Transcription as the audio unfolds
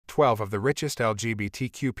12 of the richest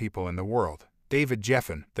LGBTQ people in the world. David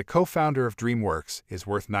Geffen, the co-founder of DreamWorks, is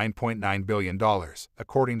worth $9.9 billion,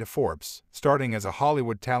 according to Forbes. Starting as a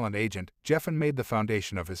Hollywood talent agent, Geffen made the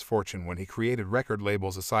foundation of his fortune when he created record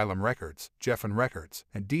labels Asylum Records, Geffen Records,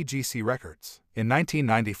 and DGC Records. In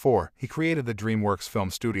 1994, he created the DreamWorks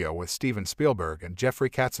film studio with Steven Spielberg and Jeffrey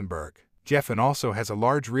Katzenberg. Geffen also has a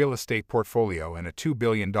large real estate portfolio and a $2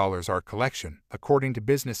 billion art collection, according to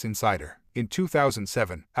Business Insider. In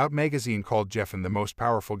 2007, Out magazine called Geffen the most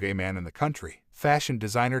powerful gay man in the country. Fashion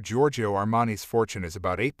designer Giorgio Armani's fortune is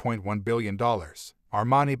about $8.1 billion.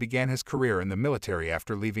 Armani began his career in the military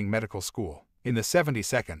after leaving medical school. In the 70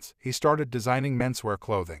 seconds, he started designing menswear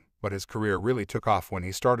clothing, but his career really took off when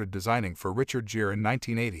he started designing for Richard Gere in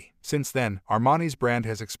 1980. Since then, Armani's brand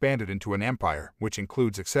has expanded into an empire, which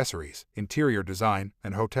includes accessories, interior design,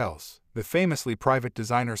 and hotels. The famously private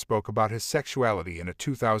designer spoke about his sexuality in a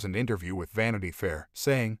 2000 interview with Vanity Fair,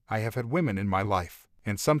 saying, "I have had women in my life,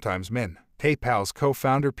 and sometimes men." PayPal's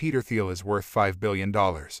co-founder Peter Thiel is worth $5 billion,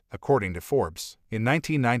 according to Forbes. In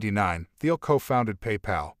 1999, Thiel co-founded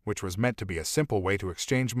PayPal, which was meant to be a simple way to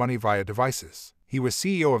exchange money via devices. He was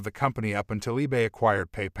CEO of the company up until eBay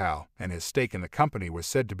acquired PayPal, and his stake in the company was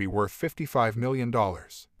said to be worth $55 million.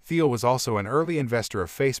 Thiel was also an early investor of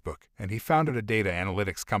Facebook, and he founded a data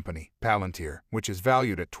analytics company, Palantir, which is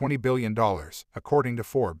valued at $20 billion, according to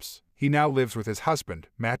Forbes. He now lives with his husband,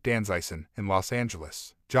 Matt Danzeisen, in Los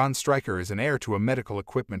Angeles. John Stryker is an heir to a medical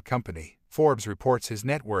equipment company. Forbes reports his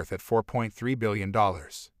net worth at $4.3 billion.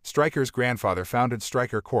 Stryker's grandfather founded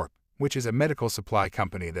Stryker Corp., which is a medical supply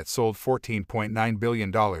company that sold $14.9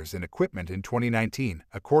 billion in equipment in 2019,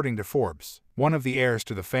 according to Forbes. One of the heirs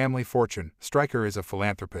to the family fortune, Stryker is a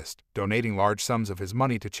philanthropist, donating large sums of his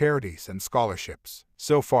money to charities and scholarships.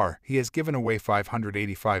 So far, he has given away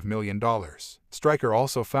 $585 million. Stryker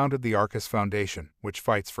also founded the Arcus Foundation, which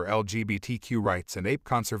fights for LGBTQ rights and ape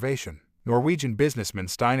conservation. Norwegian businessman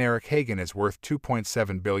Stein Erik Hagen is worth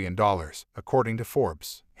 $2.7 billion, according to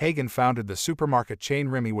Forbes. Hagen founded the supermarket chain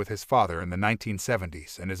Rimi with his father in the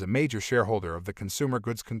 1970s and is a major shareholder of the consumer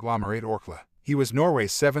goods conglomerate Orkla. He was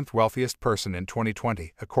Norway's 7th wealthiest person in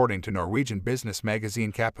 2020, according to Norwegian business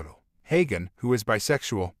magazine Capital. Hagen, who is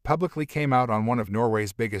bisexual, publicly came out on one of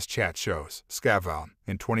Norway's biggest chat shows, Skavlan,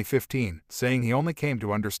 in 2015, saying he only came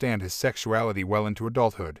to understand his sexuality well into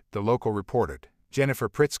adulthood, the local reported. Jennifer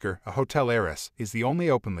Pritzker, a hotel heiress, is the only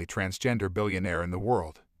openly transgender billionaire in the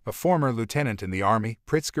world. A former lieutenant in the Army,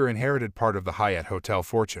 Pritzker inherited part of the Hyatt Hotel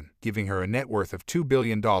fortune, giving her a net worth of $2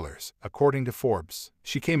 billion, according to Forbes.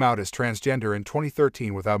 She came out as transgender in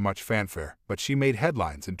 2013 without much fanfare, but she made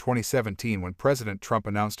headlines in 2017 when President Trump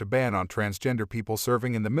announced a ban on transgender people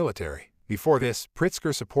serving in the military. Before this,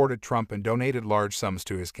 Pritzker supported Trump and donated large sums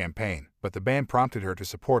to his campaign, but the ban prompted her to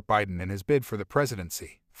support Biden in his bid for the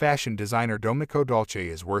presidency. Fashion designer Domenico Dolce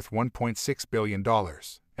is worth $1.6 billion.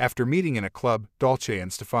 After meeting in a club, Dolce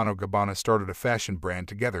and Stefano Gabbana started a fashion brand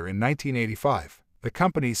together in 1985. The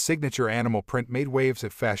company's signature animal print made waves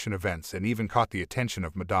at fashion events and even caught the attention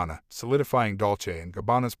of Madonna, solidifying Dolce and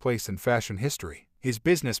Gabbana's place in fashion history. His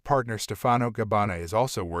business partner Stefano Gabbana is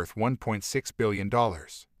also worth $1.6 billion.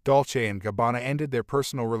 Dolce and Gabbana ended their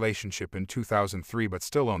personal relationship in 2003 but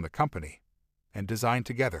still own the company and design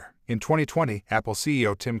together. In 2020, Apple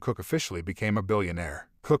CEO Tim Cook officially became a billionaire.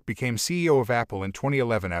 Cook became CEO of Apple in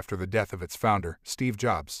 2011 after the death of its founder, Steve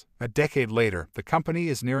Jobs. A decade later, the company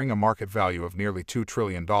is nearing a market value of nearly $2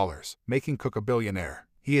 trillion, making Cook a billionaire.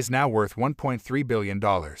 He is now worth $1.3 billion,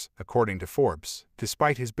 according to Forbes.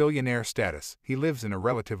 Despite his billionaire status, he lives in a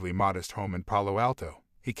relatively modest home in Palo Alto.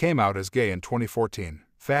 He came out as gay in 2014.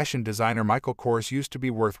 Fashion designer Michael Kors used to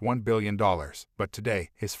be worth $1 billion, but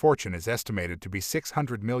today, his fortune is estimated to be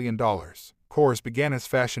 $600 million. Kors began his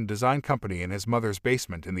fashion design company in his mother's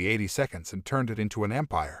basement in the 80 seconds and turned it into an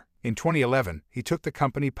empire. In 2011, he took the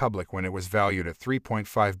company public when it was valued at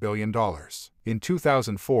 $3.5 billion. In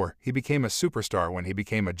 2004, he became a superstar when he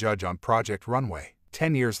became a judge on Project Runway.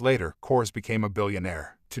 10 years later, Kors became a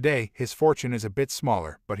billionaire. Today, his fortune is a bit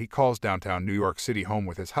smaller, but he calls downtown New York City home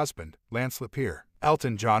with his husband, Lance Lapierre.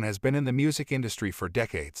 Elton John has been in the music industry for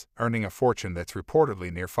decades, earning a fortune that's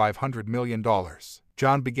reportedly near $500 million.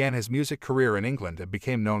 John began his music career in England and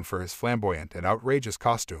became known for his flamboyant and outrageous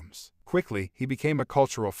costumes. Quickly, he became a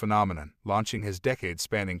cultural phenomenon, launching his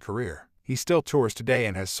decade-spanning career. He still tours today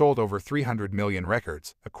and has sold over 300 million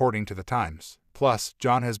records, according to The Times. Plus,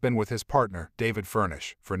 John has been with his partner, David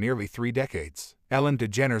Furnish, for nearly 3 decades. Ellen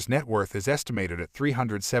DeGeneres' net worth is estimated at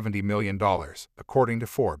 $370 million, according to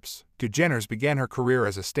Forbes. DeGeneres began her career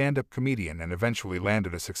as a stand-up comedian and eventually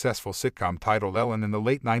landed a successful sitcom titled Ellen in the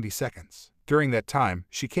late 90s. During that time,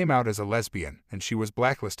 she came out as a lesbian, and she was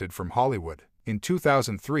blacklisted from Hollywood. In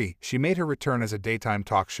 2003, she made her return as a daytime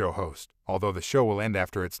talk show host, although the show will end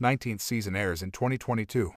after its 19th season airs in 2022.